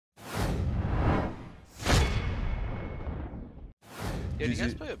Yeah, do you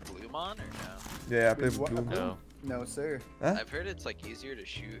guys play a Guimond or no? Yeah, I play with blue. No. No, sir. Huh? I've heard it's like easier to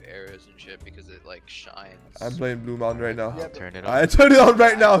shoot arrows and shit because it like shines. I'm playing blue mountain right now. Yeah, Turn it on. I turn it on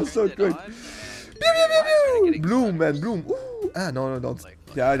right now. It's so Turned it good. on, and Pew, bloom, man, bloom. Ooh. Ah, no, don't. Like,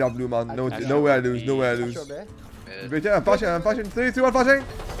 Yeah, I got blue mountain. No, I no way I got lose. B. No way I Sure, lose. bear. mid. Wait, yeah, I'm flashing. 3, 2, 1, flashing. I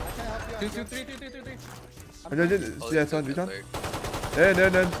can help you. 2, 2, 3, 3, 3, 3, 3. Oh, Yeah, it's on.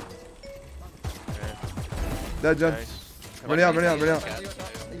 Dead. Dead, John. Nice. Running out.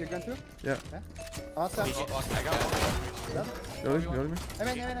 You're going through? Yeah. Awesome. I got one. You me?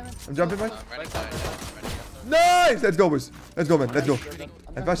 I'm I'm jumping, Mike. I'm running down, I'm running down. Nice! Let's go, boys. Let's go, man. Let's go.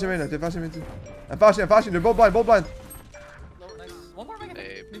 I'm flashing right now. They're flashing me too. I'm flashing. They're both blind. Lower, nice. One more, Megan.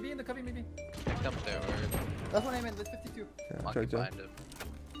 Hey. Maybe in the cubby, maybe. Picked up there. That's one aim in. That's 52. Yeah, Monkey try. behind him.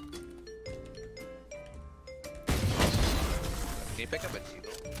 Can you pick up a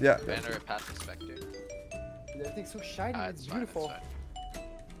Teagle? Yeah. Banner past the Spectre. Everything's so shiny. Ah, It's fine, beautiful. fine.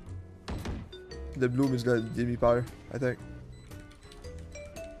 The bloom is gonna give me power, I think.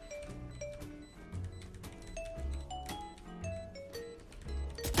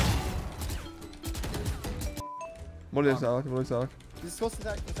 Molly is out. You're supposed to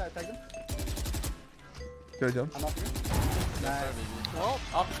tag them. Good jump. I'm up here. Nice. Oh,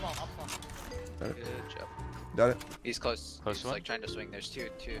 up small. Good job. Got it. He's close. Close He's one? like trying to swing. There's two.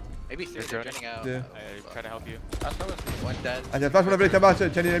 Maybe 3. They're They're turning. turning out. Yeah. I try to help you. One dead. And then flash whenever they come out.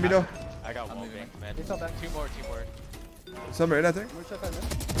 Jenny, let me know. I got wall bang, man. They fell back. Two more. Somewhere in, I think. More shot at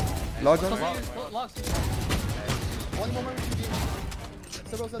them. Lodge on. Logs. One more moment.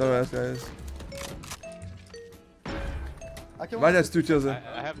 Several No, guys. I can Mine has 2 kills in.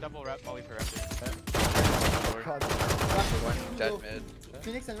 I have double rep molly for raptor. God. One dead mid.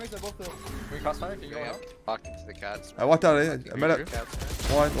 Phoenix and Riggs are both low. Can we crossfire? Can you go Yeah. out? Walked into the cats. I walked out of it. I met up. Cats.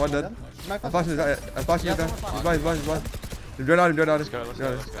 One dead. My I'm flashing this guy. I'm flashing this guy. He's blind. He's drawn out. Let's go. I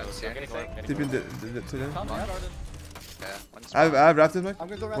don't see anything. Tip in to them. Come on, Garden. Yeah. One I have rafters, Mike. I'm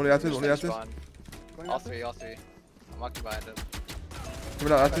gonna go Only around. rafters. Spawn. Going All after? 3. I'm walking behind him.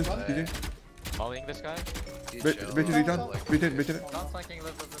 Coming out rafters. PG. Mollying this guy. He's Bait chill. it, recon. Like, Bait it. Not flanking,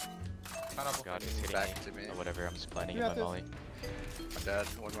 live. God, he's hitting Back me. to me. Or whatever, I'm just planning You in my got molly. I'm dead.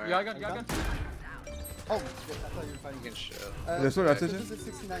 One more. You got gun. Oh, shit. I thought you were fighting. You can show. There's one rafters. This is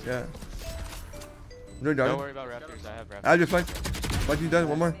 69. Yeah. No, Don't worry about raptors, I have raptors. I just flank. Flank you done.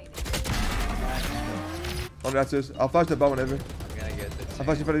 One more. On rafters. I'll flash the bomb whenever. I'm gonna get the I'll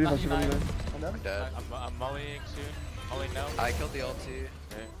flash in front of you. I'm I'm dead. dead. I'm mollying soon. Mollying now. I killed the ulti.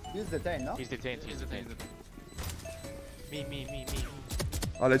 Okay. He's detained, no? He's detained. Me.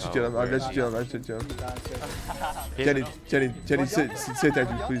 I'll let you kill him. I'll let you kill him. Jenny, say thank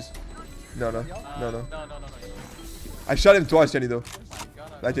you, please. No. No. I shot him twice, Jenny, though.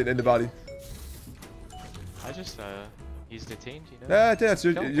 Like in the body. I just, he's detained, you know? Yeah, I think that's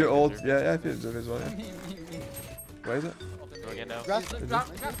your old. Yeah, I feel it's as well. Yeah. Where is it? Go again now. Grab. He's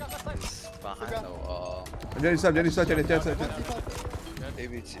behind the wall. Jenny, stop. Jenny.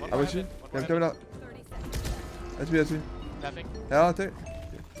 ABT. How much you? Yeah, I'm coming out. That's me. Tapping. Yeah, I'll take.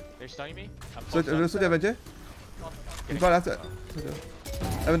 They're stunning me. I'm So, close up. Avenge. He's fine after.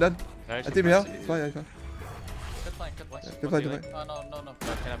 Haven't done. Nice. I think we have. Fine. Good flank. Good flank. No.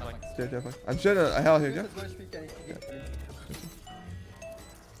 Can I flank? Yeah, fine. I'm sure I held here, yeah?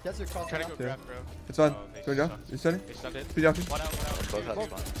 That's your cross. Try to go Yeah. grab, bro. It's fine. Oh, they Go, go. sucked. You stunned? They stunned it. Speed out. One out. Both have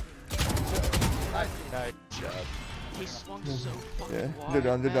spawn. Nice. Job. He swung so fucking Yeah. wide,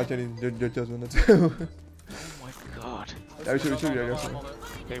 They're man. Jenny. They're just one. Oh my god. Yeah, we should, I guess.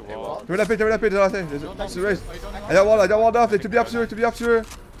 They wall. Come that pit, the last thing. It's a race. I got walled off. They to be up sure.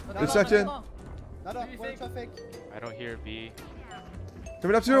 It's sucked in. Not up. One traffic. I don't hear B.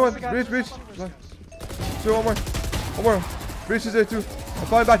 Coming up zero one. Breach. Zero, one more. Breach is there too. I'm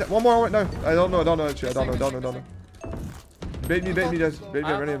falling back. One more. No. I don't know. Actually, I don't know. Bait me, guys. Bait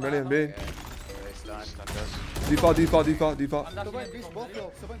me. Ready. Okay. They stunned. Stunned us. Default. Someone beach both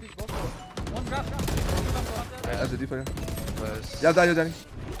low. One grab. That's the default. Close. Yeah, die, Danny.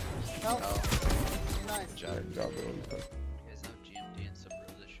 Help. Oh, Nice. job. Good job, bro. You guys have GMD and some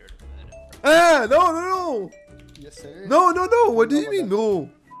Rosa shirt of Ah, no. Yes, sir. No. What do you mean, no?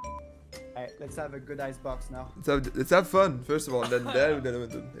 Alright, let's have a good ice box now. Let's have fun, first of all, and then we're gonna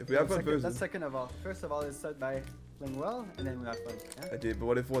win. If we have fun That's first. second of all. First of all, let's start by playing well, and then we have fun. Yeah? Okay, but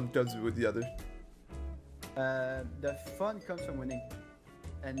what if one comes with the other? The fun comes from winning,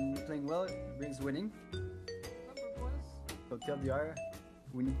 and playing well brings winning. So TLDR,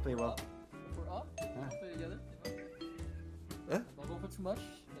 we need to play well. If we're up, we'll play together. Huh? Don't go for too much.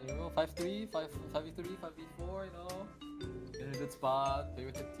 You know, 5-3, 5v3, 5v4, you know. Get in a good spot, play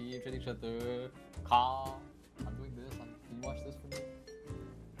with the team, trade each other. Calm. I'm doing this. Can you watch this for me?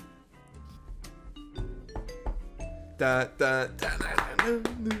 Da, da, da,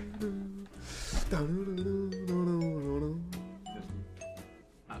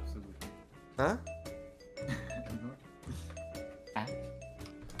 Absolutely. Huh?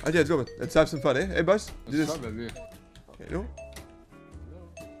 Okay, let's go, man. Let's have some fun, eh? Hey, boss. Do this. Baby. Okay, no?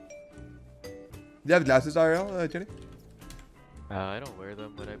 Do you have glasses, RL, Jenny? I don't wear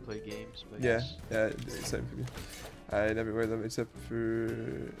them when I play games, but Yeah, yes. yeah, same for me. I never wear them except for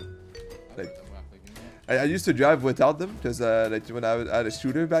like. I used to drive without them because like when I had a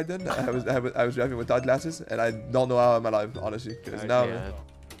shooter back then, I was driving without glasses, and I don't know how I'm alive, honestly. Because now, Yeah.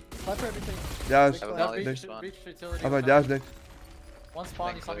 Fight for everything. yeah, Have a That volley breach, spawn. breach utility. I'm a dash neck. One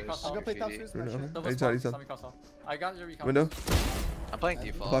spawn, you saw me cross Close. I'm off. gonna play top first. Window, Sure. Double He's spawn, on, he's on. saw me cross off. I got your recon. Window. I'm playing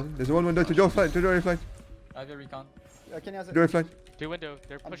default. Flank. There's one window to door flank. To door flank. I have your recon. Kenny has it. Door flank. Two window.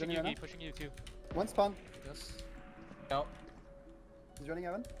 They're I'm pushing joining you. right now. Pushing you too. One spawn. Yes. Out. He's running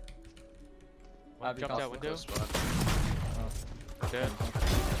Evan. One jumped out window. Close spawn. Dead.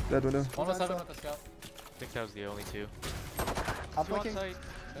 That window. One was 7 with the scout. I think that was the only two. I'm Two on flanking. site.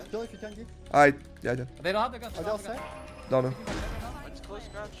 Kill if you can, G. Alright. Yeah, yeah. They don't have the guns. Are they outside? Down now. One's close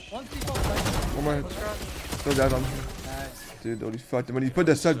scratch. One default side. One more hit. Still down. Nice. Dude, holy fuck. When you put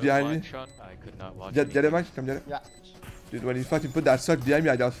that suck behind me. I could not watch Get it, Mike? Come get it. Yeah. Dude, when you fucking put that suck behind me,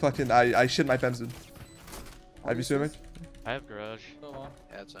 I got fucking. I shit my pants, dude. Have you seen it? I have garage. Still long.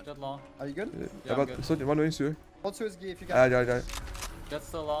 Yeah, it's on. Jet long. Are you good? Yeah, I'm About good. so one way sewer. Hold Suez G if you can. Yeah. Jet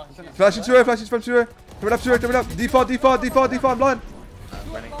still long. Flashing sewer, flashing from sewer. Coming up sewer, coming up. Default, I'm blind.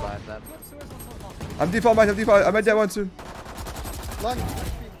 I'm running blind them. I'm default, Mike, I'm default. I might get one soon. Long.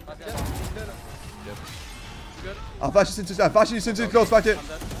 Good. I'll flash you since close, back it. I'm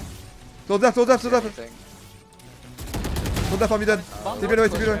dead. Close left. Everything. Close left on me then.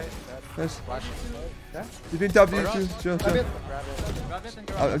 TP away. Nice. Flashing. TP in top view, chill. Grab it. Grab it and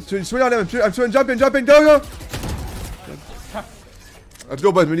grab I'm swing on him, I'm swing, jumping, go! Let's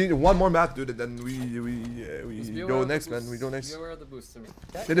go, boys. We need one more map, dude, and then we go next, man. We go next. Beware of the booster.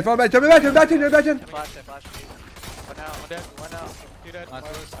 Get the front back. Come back in. Flash. One out. One dead. One out. Two dead. Nice.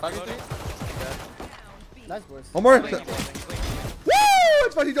 One Target three. Nice, boys. One more. Woo!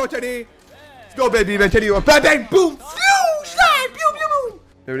 It's funny, don't Teddy. Let's go, baby, man. Teddy, bang, bang, boom. Slide, pew, pew.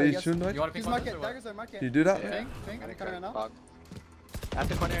 You ready to shoot, You Mike? want to He's pick one market. or what? Daggers are market. Can you do that? Yeah. Think. Coming right now. Fog.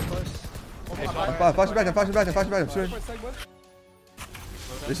 After corner close. I'm flashing back. I'm swinging. First side, boys.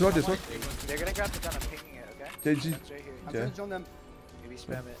 This one. They're gonna grab the gun. I'm pinging it, okay? GenG. It's right here. I'm Yeah. gonna join them. Maybe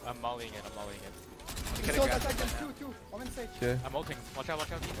spam it. I'm mollying it. They He could've sold grabbed attack the them. gun now. Two. I'm in safe. Yeah. I'm ulting. Watch out.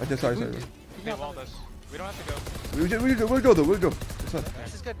 Okay, sorry. They walled us. We don't have to go. We'll go though. It's fine.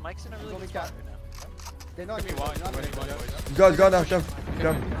 This is good. Mike's in a really Only good cat. spot right now. They know Give me one. Go now. Jump.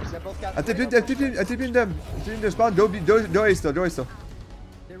 They're both cats. I tip in them. In the spawn. Go A still.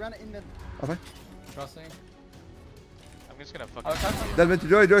 They ran it in mid. Okay. Crossing. I'm just gonna fuck. Oh, time Then went to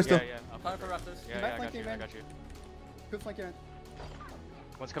door still. Yeah. for Raptors. Yeah, I got you. Good flank here.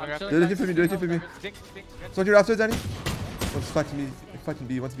 One's coming I'm after. chilling Do it next for me. to Stink. So you're after Danny? Wants fucking me. Fucking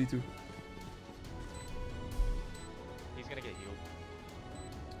B. Wants B2. He's gonna get healed.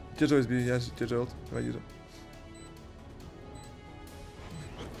 Judge always B. Yes, Judge ult. I might use it.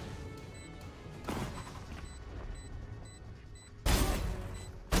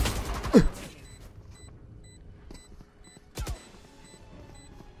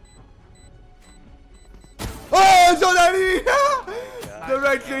 Oh, so Danny! The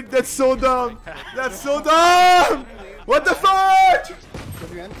right click. That's so dumb. That's so dumb. What the fuck?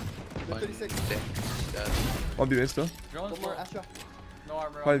 WN. The 36. One B still. Drone's One more low. Astra. No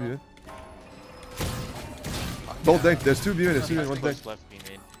armor. Five B. Don't think. There's two B in. There's two B in. One tank. Left B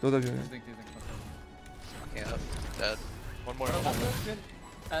main. Don't have B in. Think. Yeah, dead. One more. Mid.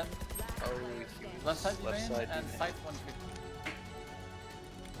 And Oh, left side left main side and main. side 150.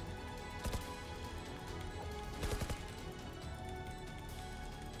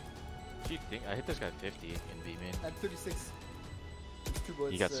 Gee, dang, I hit this guy 50 in B main. At 36. It's two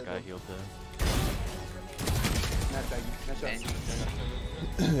boys. He got sky healed though. Not baggy. Not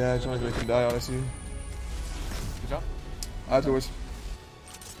shots. Yeah, I just want to make him die, honestly. Good job. Afterwards.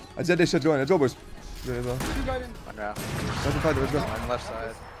 I said they should join. Let's go, boys. Good as well. Two guard in. One round. Let's fight. Let's go. One left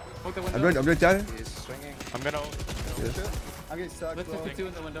side. Poke the I'm window. going down. He's swinging. I'm gonna. Yes. Sure. I'm getting stuck. Split Bro. 52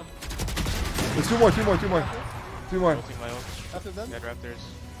 in the window. There's two more. Two more. Ulting my ult. After them. Dead Raptors.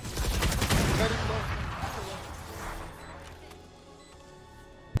 Guard in low. After low.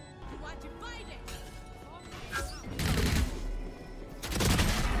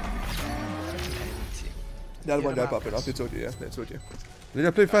 The other one died popping off. It's OG, yeah. It's OG. They're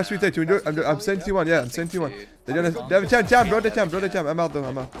gonna play fast 3-2. I'm saying T1, yeah. I'm saying T1. They're gonna. They have a jam, bro. The jam. I'm out though.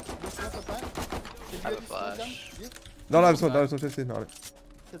 I'm out. What's the plan? I have a flash. No, I was 15. No,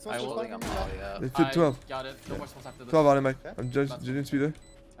 It's I also will- Holding on Molly up. it's I 12. got it. No Yeah. more spells after this. 12 on it, mate. Okay. I'm just doing speeder.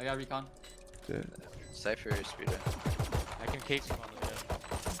 I got recon. Yeah. Cypher is speeder. I can cake some on the bed.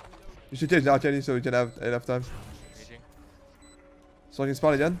 You should change now, Jenny, so we can have enough time. Raging. So I can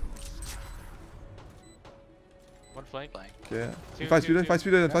spawn again. One flank. Blank. Yeah. Two, Fight two, speeder, two. fight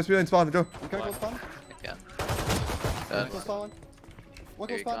speeder and spawn. Go. You can go spawn. Again. Go spawn one. One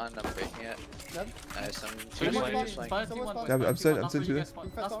Here go you spawn. gone, I'm breaking it. Dead. Nice, I'm Two two flank. flank. Spot it, T1. Yeah, I'm saying Last for you speeder. guys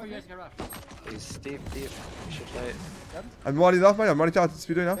spawn. Last for you guys get rush. He's deep. You should fight. I'm running off, mate. I'm running out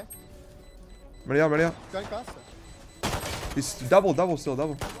speeder now. Okay. Ready out. Going fast. He's double still. He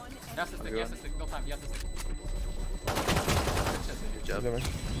has to stick, he has to stick. No time, he has to stick. Good job. Yeah, man.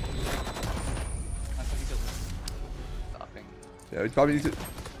 That's what he does. Stopping. Yeah, we probably need to.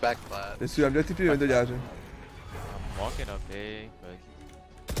 Back flat. Let's do. I'm just TP under Yashin. I'm walking up A, but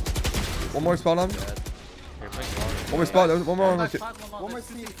One more spawn on. Dead. they're playing One more spawn. One more. One more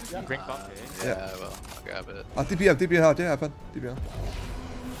sneak. Yeah. Drink bump A. Yeah, well, I'll grab it. I'll TP out. Yeah, have fun. TP out.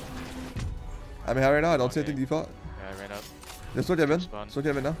 I'm in right now. I don't see anything default. Yeah, I ran up. Just look at him. Spawn. Look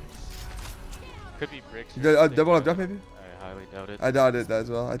at him now. Could be bricks. You got double up drop maybe? I highly doubt it. I doubted that as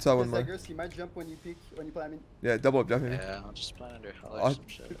well. I saw one more. Tigers, he might jump when you peek, when you play. I mean, Yeah, double up drop maybe. Yeah, I'll just plan under hell Oh. or some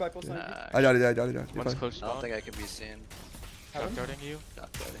shit. 2-5 also. Nah, I doubt it. You're One's fine. close I don't spawn. think I can be seen. Shock darting you. Not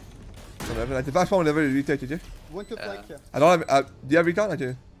ready. Whatever. I think fast forward never retake, did you? One to flank here. I don't have. Do you have recon? I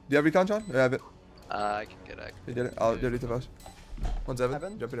do. Do you have recon, Sean? Or I have it. I can get it. You did it. I'll do it fast. 1-7.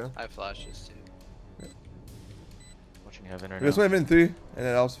 Heaven? Jump it down. I have flashes too. Watching heaven right We're just now. waiting in 3, and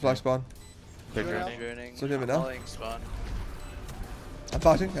then I'll flash spawn. They're Right now. drowning. Ruining. So give it now? Falling spawn. I'm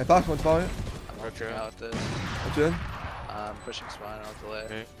flashing. I flash one spawn. I'm working Retro. out this. What's in? Pushing spawn. I'll delay.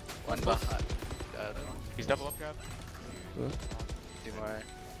 Okay. One behind. He's double up grab. Two more.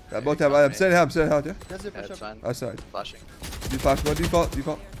 Yeah, both have. I'm sending out. Yeah. There's a Yeah, push it's up. fine. I side. Flashing. You flash one. Default.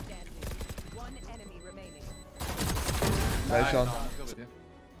 One enemy remaining. Nice, Sean. No, I'm good with you.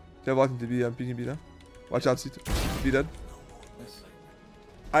 They're watching to be peeking B now. Watch out, C2. Be dead. Nice.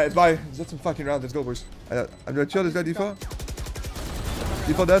 Alright, bye. Let's get some fucking rounds. Let's go, boys. I'm gonna chill this guy default.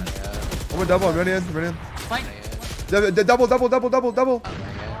 Default dead. Yeah. One more double. I'm running in. Flank! Double. I'm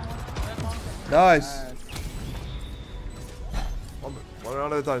Nice. One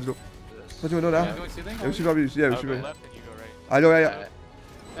round at a time. Go. What you wanna do now? Yeah, going ceiling? Yeah, we should probably. Yeah, we I'll should go be. left and you go right. I know. Yeah. Yeah,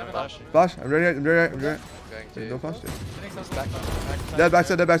 but Flashing. Flash. I'm ready. Going No to. flash. Sitting some Back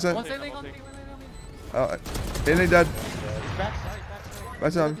space. Dead backside. One sailing on me. Alien dead.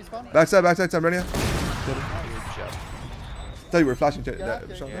 Backside. Backside. Backside. I'm ready. Huge jump. Tell you we're flashing. Yeah,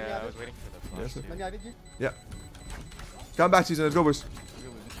 okay. Sean. Yeah, I was waiting for the flash. sir. too. Let me have it, G. Come back, season. Let's go, boys.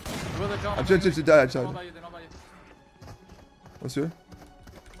 Will the jump? I'm chilling to die outside. They're not by you, they're not by you. What's your?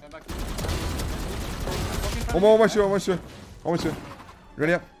 Going back to you. One more, sure.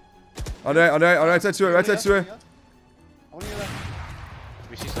 Ready up. On right side, sewer. Right side, sewer. Only your left.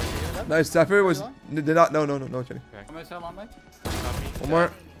 We see something here. Nice. Zephyr was. Did not. No, Jenny. I'm gonna sell on mate. It's on me. One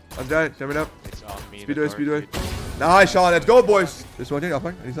more. I'm dead. Coming up. It's on me. Speedway, the speedway. dark dude. Nice, Sean. Let's go, boys. Just one thing. I'll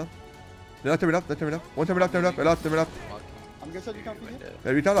find. He's on. They're not turning up. One turn up. I lost. Turn up. I'm gonna shot you count for you.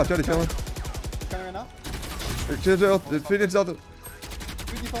 Yeah, we can't. I'll try to kill him. Coming right now. Chill. The Phoenix out. 2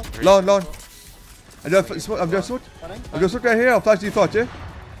 default. Long. I'm just smoke. Running. I'm just looking right here. I'll flash default, yeah?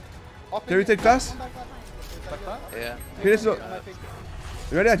 Up Can we in take here. fast? Come back. Yeah. Phoenix, On my pick.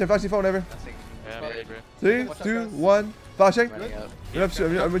 you ready? I can flash default whenever. Nothing. Yeah, I'm ready, bro. 3, 2, 1. Flashing. Running up. I'm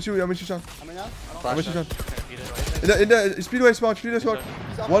with you, Sean. I'm in out. I'm with Flash. you, Sean. In the speedway spawn. He's up.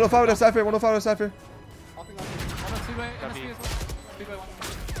 105 with a Cypher.